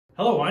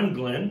Hello, I'm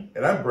Glenn.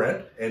 And I'm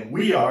Brent, and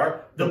We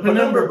are the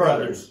Penumbra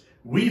Brothers.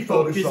 We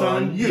focus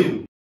on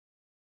you.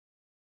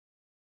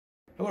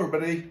 Hello,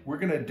 everybody. We're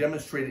going to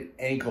demonstrate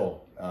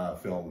ankle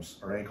films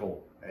or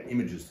ankle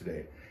images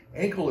today.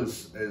 Ankle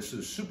is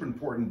a super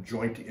important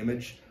joint to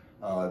image.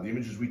 The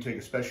images we take,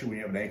 especially when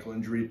you have an ankle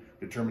injury,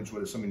 determines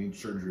whether somebody needs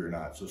surgery or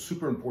not. So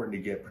super important to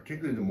get,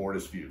 particularly the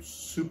mortise view.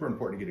 Super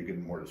important to get a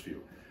good mortise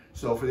view.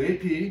 So for the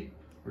AP,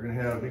 we're going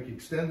to have Nikki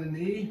extend the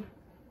knee.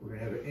 We're going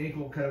to have the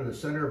ankle kind of the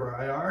center of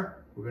our IR.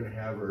 We're going to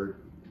have her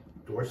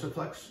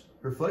dorsiflex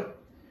her foot.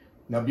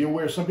 Now be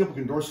aware, some people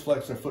can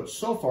dorsiflex their foot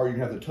so far you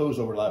can have the toes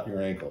overlapping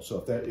your ankle. So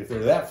if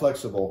they're that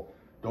flexible,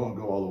 don't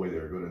go all the way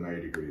there. Go to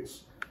 90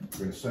 degrees. We're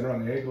going to center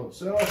on the ankle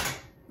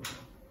itself.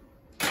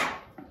 A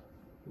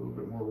little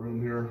bit more room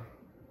here.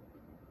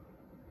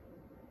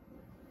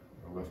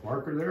 Our left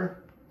marker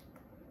there.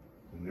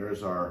 And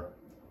there's our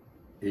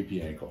AP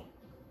ankle.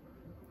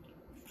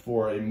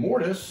 For a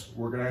mortise,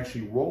 we're going to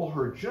actually roll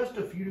her just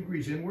a few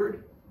degrees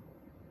inward.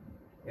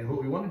 And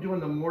what we want to do on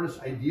the mortise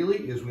ideally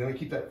is we want to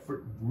keep that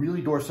foot really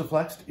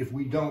dorsiflexed. If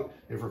we don't,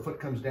 if her foot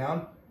comes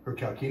down, her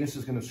calcaneus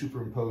is going to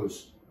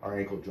superimpose our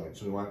ankle joint.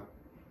 So we want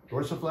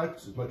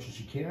dorsiflex as much as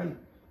you can,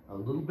 a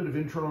little bit of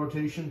internal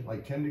rotation,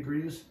 like 10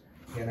 degrees.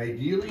 And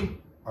ideally,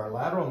 our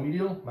lateral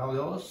medial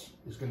malleolus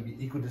is going to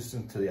be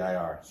equidistant to the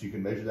IR. So you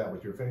can measure that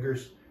with your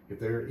fingers. If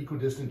they're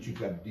equidistant,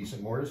 you've got a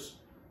decent mortise.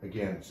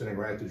 Again, sitting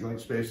right at the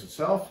joint space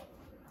itself.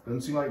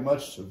 Doesn't seem like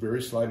much, so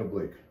very slight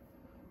oblique.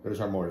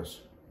 There's our mortise.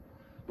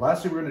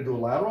 Lastly, we're going to do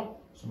a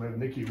lateral. So I'm going to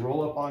have Nikki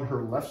roll up on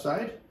her left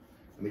side.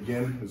 And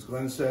again, as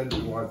Glenn said,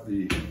 we want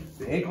the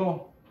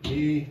ankle,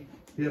 knee,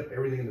 hip,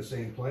 everything in the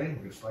same plane. We're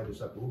going to slide this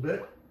up a little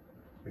bit.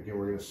 Again,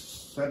 we're going to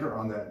center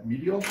on that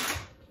medial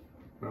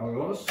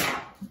malleolus.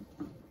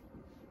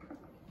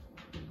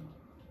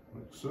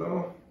 Like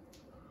so.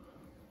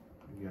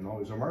 Again,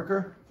 always our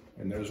marker.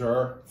 And there's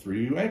our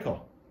 3U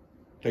ankle.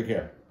 Take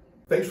care.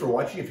 Thanks for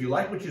watching. If you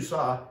like what you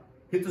saw,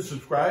 hit the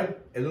subscribe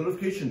and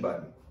notification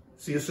button.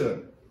 See you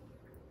soon.